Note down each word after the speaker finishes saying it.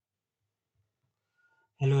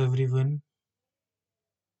Hello everyone,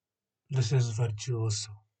 this is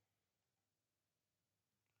Virtuoso,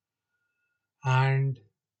 and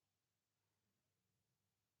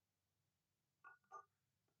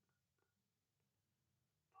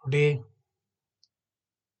today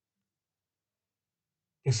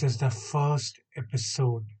this is the first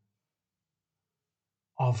episode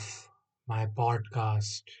of my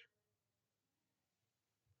podcast,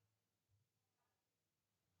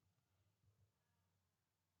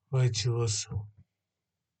 Virtuoso.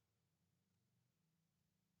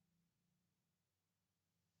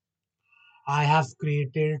 I have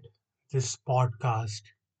created this podcast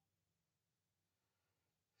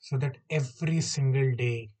so that every single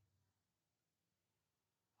day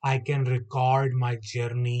I can record my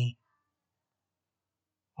journey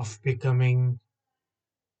of becoming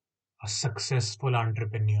a successful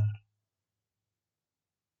entrepreneur.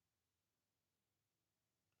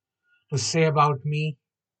 To say about me,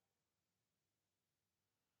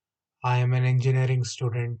 I am an engineering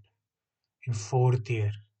student in fourth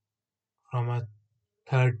year from a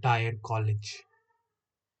third tier college.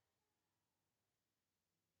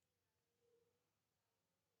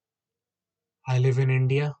 I live in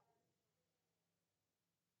India,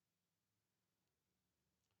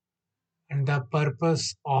 and the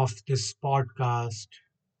purpose of this podcast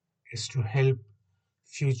is to help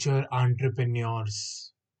future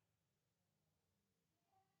entrepreneurs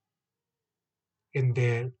in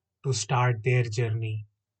their to start their journey,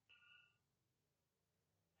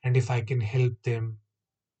 and if I can help them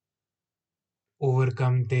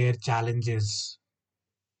overcome their challenges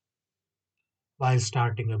while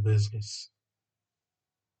starting a business.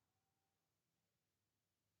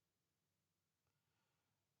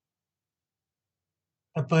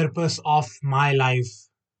 The purpose of my life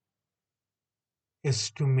is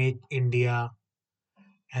to make India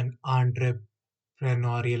an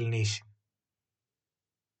entrepreneurial nation.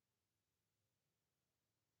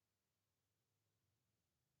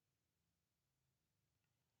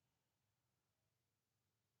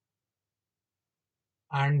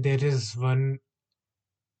 And there is one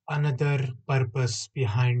another purpose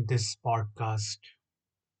behind this podcast,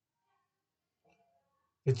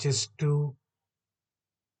 which is to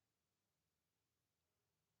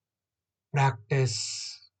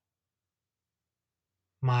practice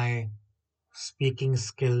my speaking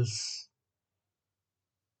skills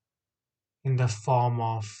in the form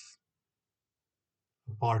of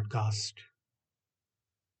a podcast.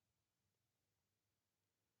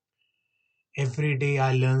 Every day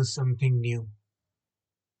I learn something new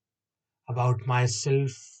about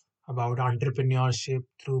myself, about entrepreneurship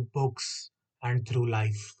through books and through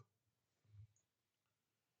life.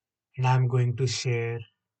 And I'm going to share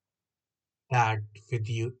that with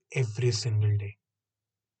you every single day.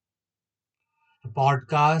 The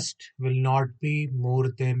podcast will not be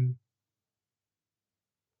more than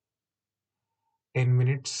 10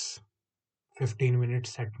 minutes, 15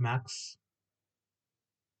 minutes at max.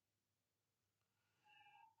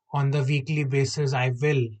 On the weekly basis, I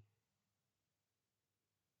will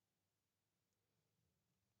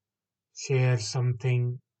share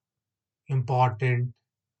something important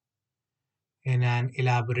in an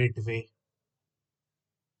elaborate way.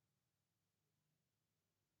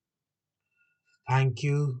 Thank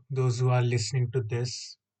you, those who are listening to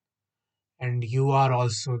this, and you are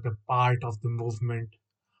also the part of the movement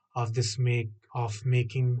of this make of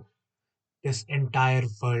making this entire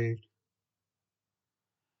world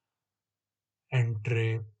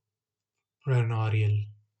entrepreneurial.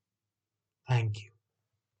 Thank you.